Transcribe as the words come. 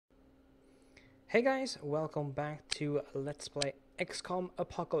Hey guys, welcome back to Let's Play XCOM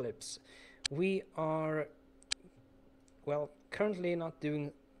Apocalypse. We are, currently not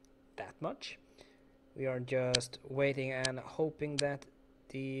doing that much. We are just waiting and hoping that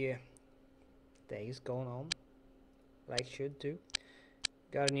the days going on like should do.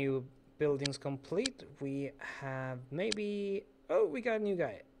 Got new buildings complete. We have maybe... Oh, we got a new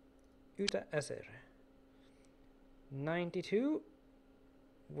guy. Uta Eser. 92.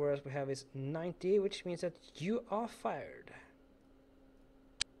 Whereas we have is 90, which means that you are fired.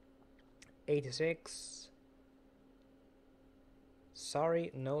 86. Sorry,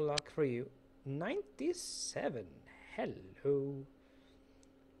 no luck for you. 97. Hello.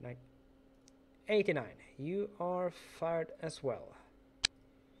 89. You are fired as well.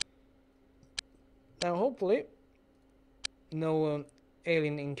 Now, hopefully, no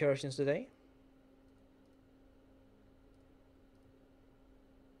alien incursions today.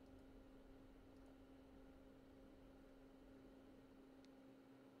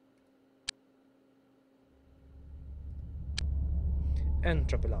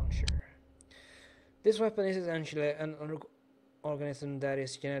 Entropy launcher. This weapon is essentially an organism that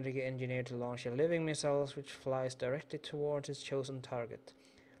is genetically engineered to launch a living missile which flies directly towards its chosen target.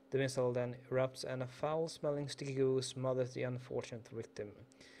 The missile then erupts and a foul-smelling sticky goo smothers the unfortunate victim.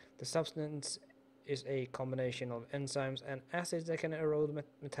 The substance is a combination of enzymes and acids that can erode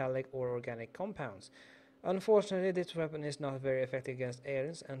metallic or organic compounds. Unfortunately, this weapon is not very effective against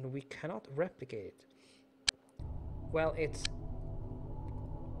aliens and we cannot replicate it. Well, it's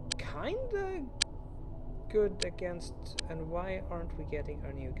kinda good against... And why aren't we getting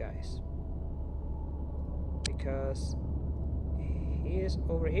our new guys? Because he is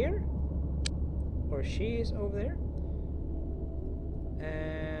over here, or she is over there,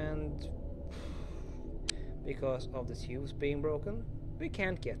 and because of the tubes being broken, we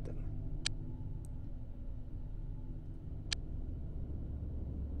can't get them.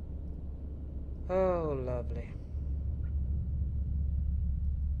 Oh, lovely.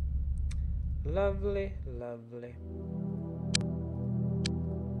 Lovely, lovely.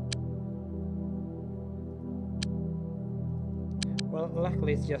 Well,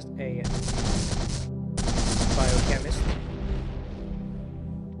 luckily it's just a biochemist.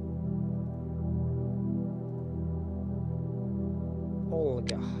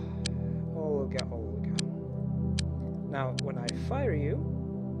 Olga. Olga, Olga. Now, when I fire you,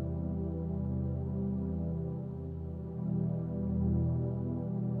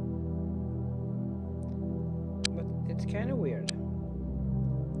 it's kind of weird.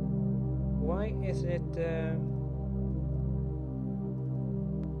 Why is it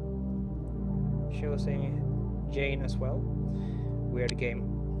showing Jane as well? Weird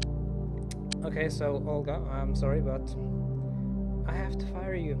game. Okay, so Olga, I'm sorry, but I have to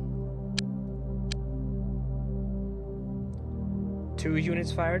fire you. 2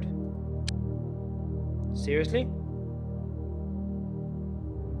 units fired? Seriously?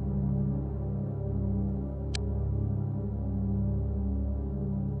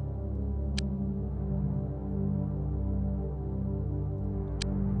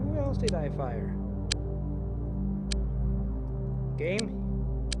 Did I fire? Game,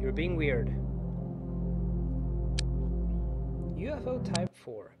 you're being weird. UFO Type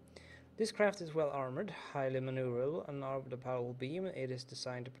 4. This craft is well armored, highly maneuverable, and armed with a powerful beam. It is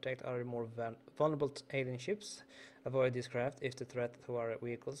designed to protect our more vulnerable alien ships. Avoid this craft if the threat to our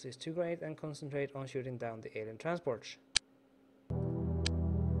vehicles is too great, and concentrate on shooting down the alien transports.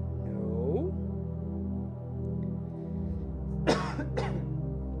 No.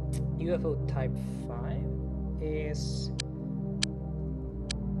 UFO Type 5 is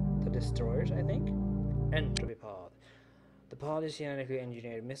the destroyers, I think. Entropy pod. The pod is a genetically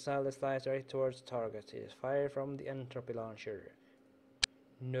engineered missile that flies right towards targets. It is fired from the entropy launcher.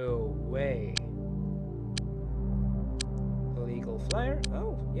 No way. Illegal flyer?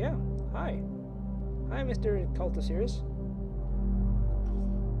 Oh, yeah. Hi. Hi, Mr. Cultosaurus.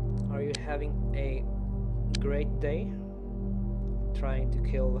 Are you having a great day trying to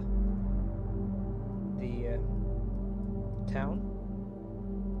kill the town?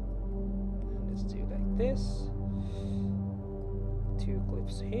 Let's do like this. 2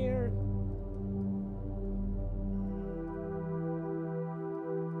 clips here.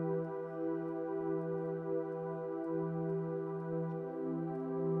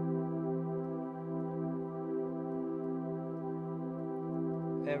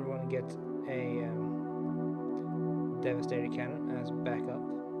 Everyone get a devastator cannon as backup.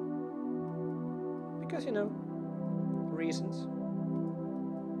 Because, you know, reasons.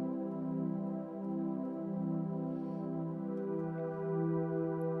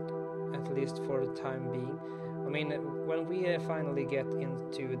 least for the time being. I mean, when we finally get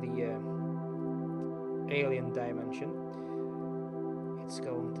into the alien dimension, it's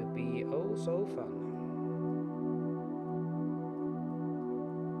going to be oh so fun.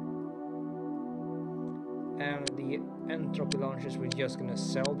 And the entropy launchers we're just gonna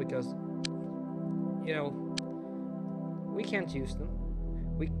sell because, you know, we can't use them.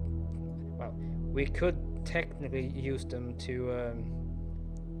 We could technically use them to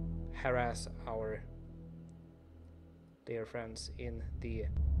harass our dear friends in the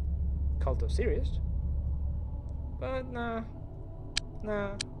Cult of Sirius, but nah,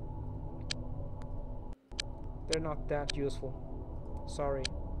 they're not that useful. Sorry.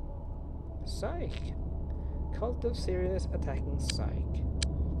 Psych. Cult of Sirius attacking Psych.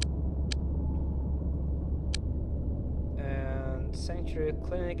 And Sanctuary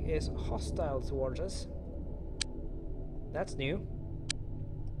Clinic is hostile towards us. That's new.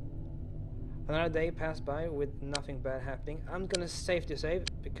 Another day passed by with nothing bad happening. I'm gonna save to save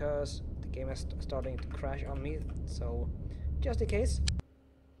because the game is starting to crash on me, so just in case.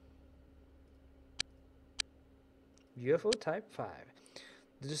 UFO Type 5.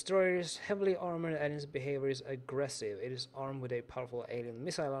 The destroyer is heavily armored and its behavior is aggressive. It is armed with a powerful alien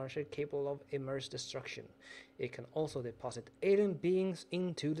missile launcher capable of immense destruction. It can also deposit alien beings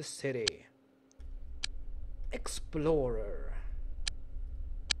into the city. Explorer.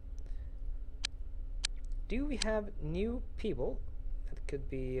 Do we have new people that could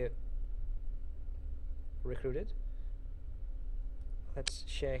be recruited? Let's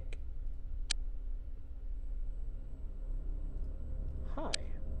check. Hi.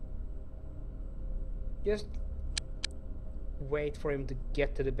 Just wait for him to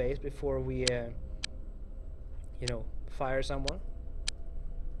get to the base before we, you know, fire someone.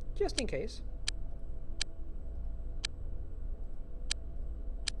 Just in case.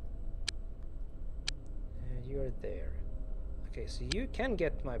 You're there. Okay, so you can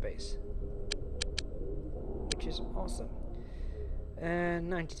get my base, which is awesome.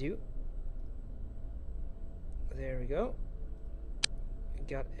 92. There we go.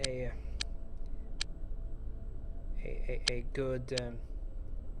 Got a good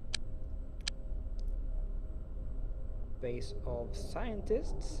base of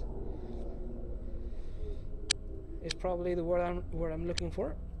scientists. Is probably the word I'm looking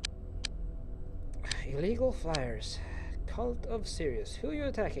for. Illegal flyers. Cult of Sirius. Who are you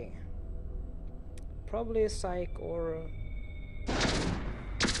attacking? Probably a Psych or...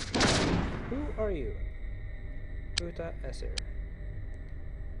 Who are you? Uta Esir.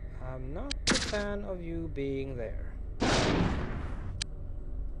 I'm not a fan of you being there.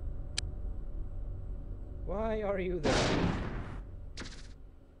 Why are you there?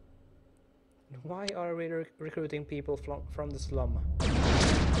 Why are we recruiting people from the slum?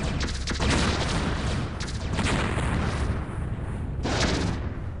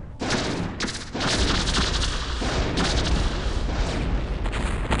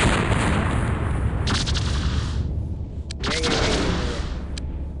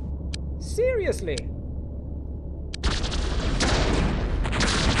 Seriously?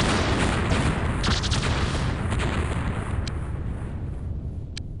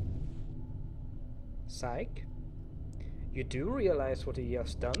 Psych? You do realize what you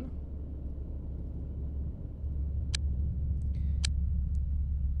just done?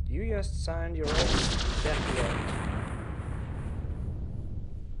 You just signed your own death warrant.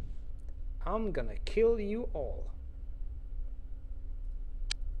 I'm gonna kill you all.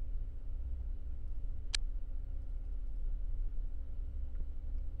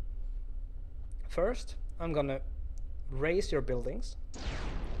 First, I'm gonna raise your buildings.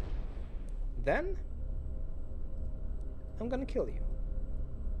 Then, I'm gonna kill you.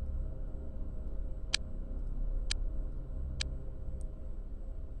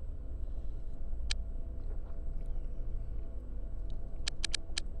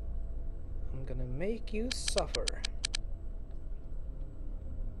 I'm gonna make you suffer.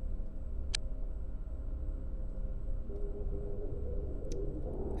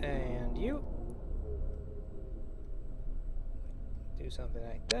 And you do something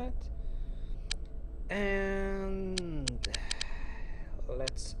like that. And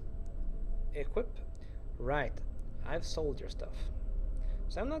let's equip. Right, I've sold your stuff,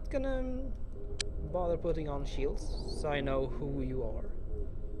 so I'm not gonna bother putting on shields, so I know who you are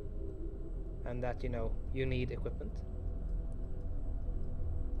and that, you know, you need equipment.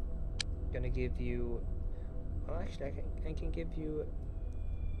 Gonna give you, well, actually I can give you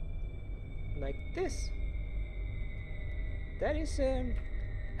like this. That is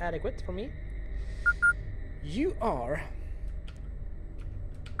adequate for me. You are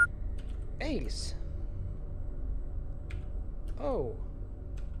Ace! Oh!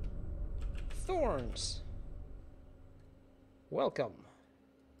 Thorns! Welcome!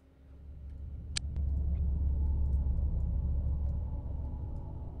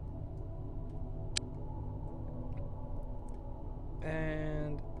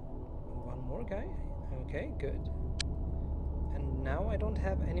 And one more guy. Okay, good. And now I don't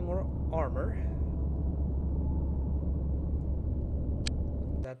have any more armor.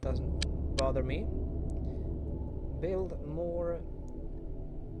 That doesn't bother me. Build more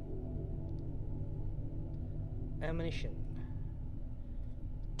ammunition.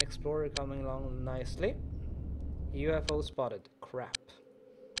 Explorer coming along nicely. UFO spotted. Crap.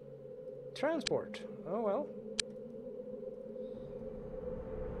 Transport. Oh well.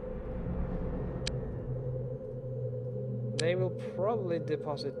 They will probably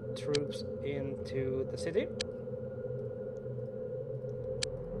deposit troops into the city.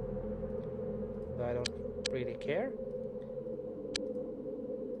 But I don't really care.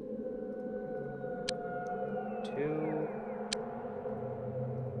 2,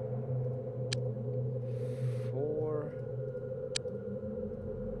 4,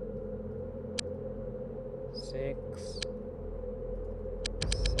 6,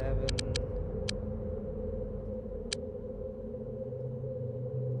 7.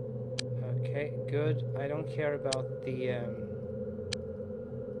 Okay, good. I don't care about the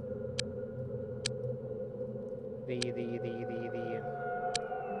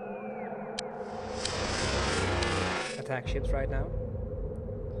attack ships right now.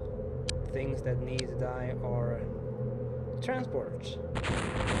 Things that need to die are transports.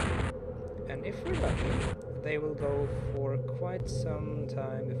 And if we're lucky, they will go for quite some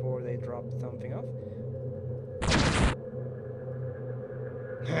time before they drop something off.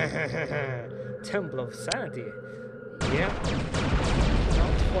 Temple of Sanity. Yeah.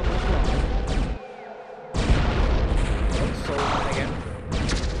 Not for much longer. Oh, Superhuman again.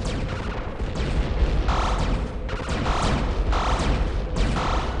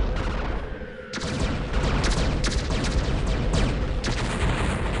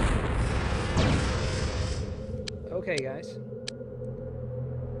 Okay, guys.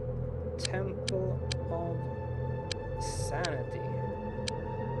 Temple of Sanity.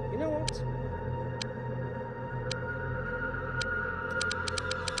 You know what?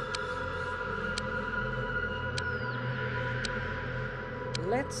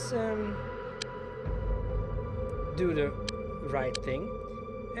 Let's do the right thing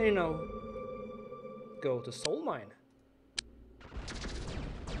and, you know, go to Soul Mine.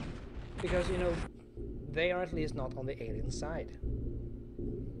 Because, you know, they are at least not on the alien side.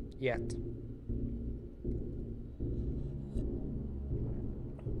 Yet.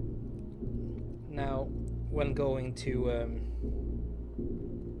 Now, when going to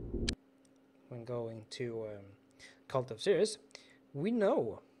Cult of Sirius, we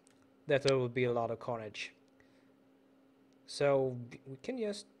know that there will be a lot of carnage. So we can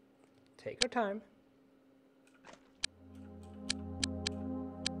just take our time.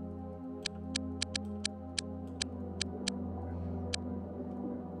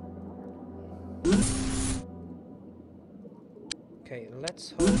 Okay,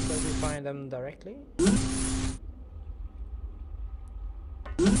 let's hope that we find them directly.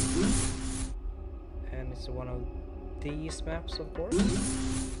 And it's one of these maps, of course.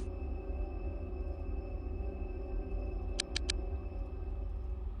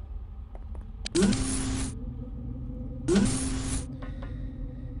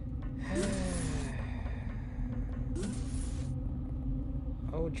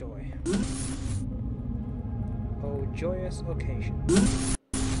 Oh joy. Oh joyous occasion.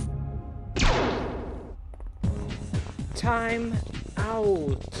 Time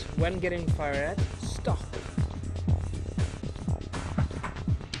out! When getting fired at, stop.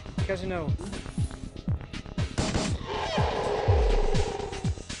 Because, you know,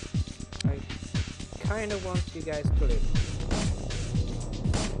 I kind of want you guys to live.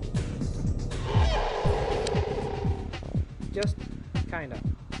 Just kinda.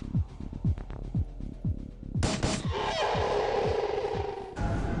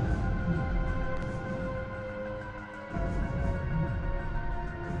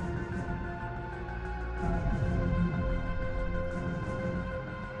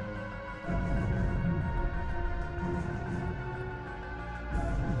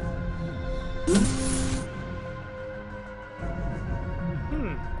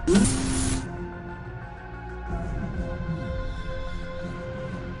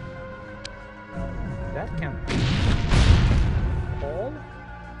 That can't be all.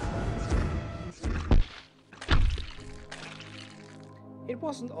 It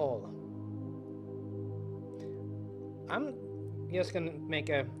wasn't all. I'm just gonna make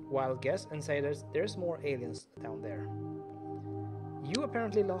a wild guess and say there's more aliens down there. You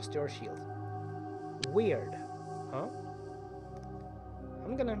apparently lost your shield. Weird, huh?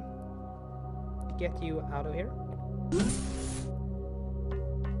 I'm gonna get you out of here.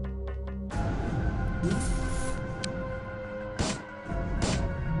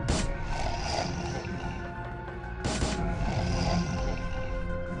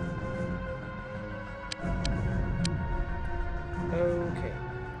 Okay,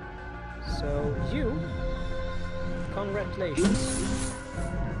 so you, congratulations,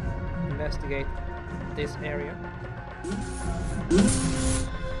 investigate this area.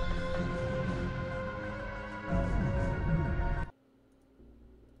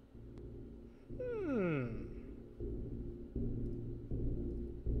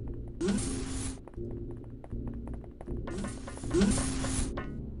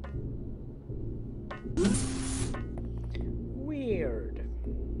 Weird.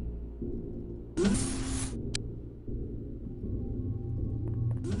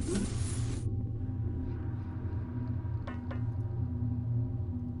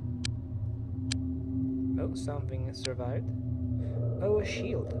 Oh, something survived. Oh, a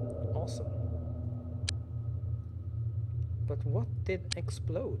shield. Awesome. But what did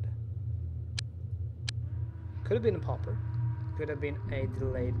explode? Could have been a popper. Could have been a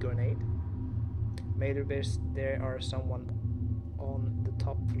delayed grenade. Maybe there are someone on the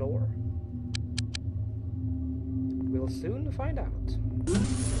top floor. We'll soon find out.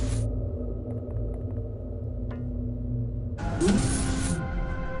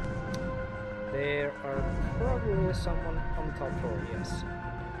 There are probably someone on the top floor, yes.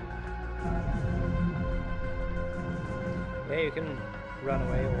 Yeah, you can run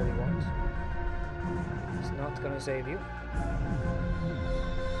away all you want. It's not gonna save you.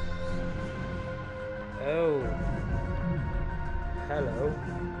 Oh. Hello.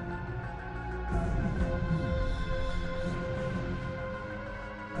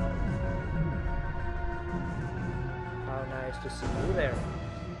 How nice to see you there.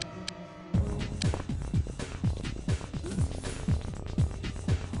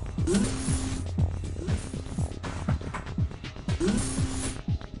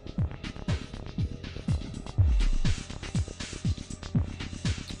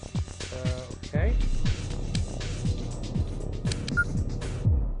 Okay.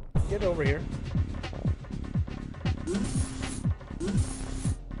 Get over here.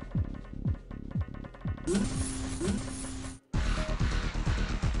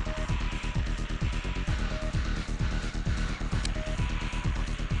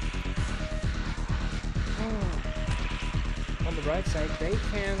 On the right side, they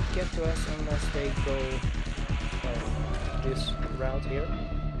can't get to us unless they go this route here.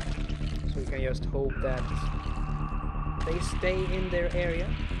 So we can just hope that they stay in their area.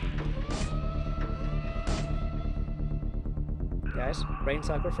 Guys, brain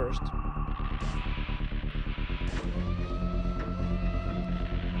sucker first.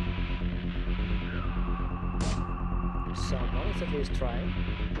 Someone is at least trying.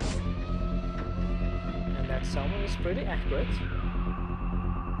 And that someone is pretty accurate.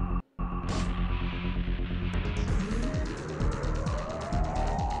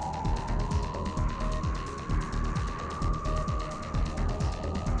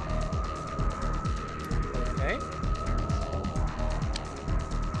 Okay.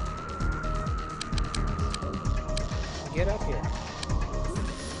 Get up here.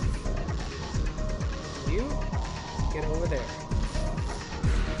 You get over there.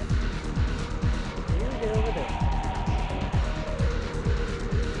 You get over there.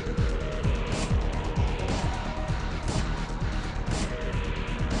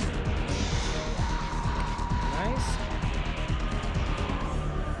 Nice.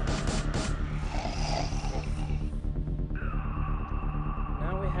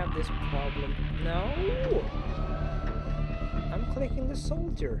 Now we have this problem. No! I'm clicking the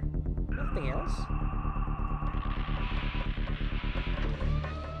soldier. Nothing else.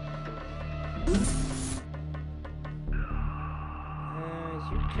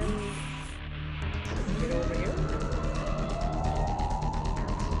 You can get over here.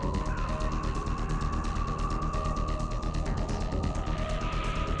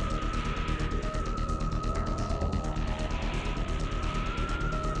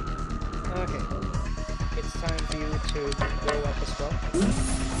 Okay, it's time for you to go up as well.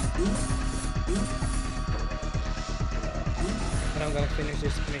 And I'm gonna finish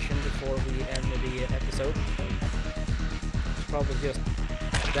this mission before we end the episode. Probably just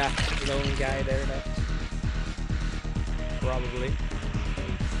that lone guy there left. Probably.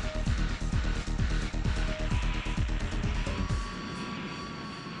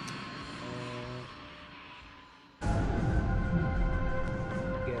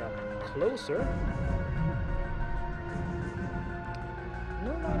 closer.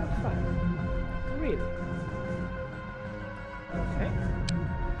 No line of fire. Really? Okay.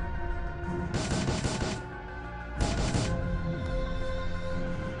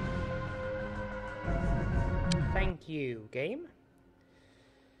 Thank you, game.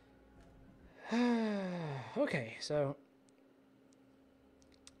 Okay, so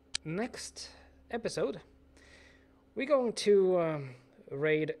next episode we're going to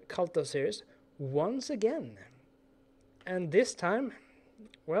raid Culto Series once again, and this time,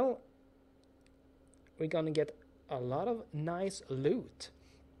 well, we're gonna get a lot of nice loot.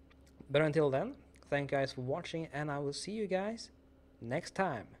 But until then, thank you guys for watching, and I will see you guys next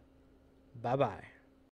time. Bye bye.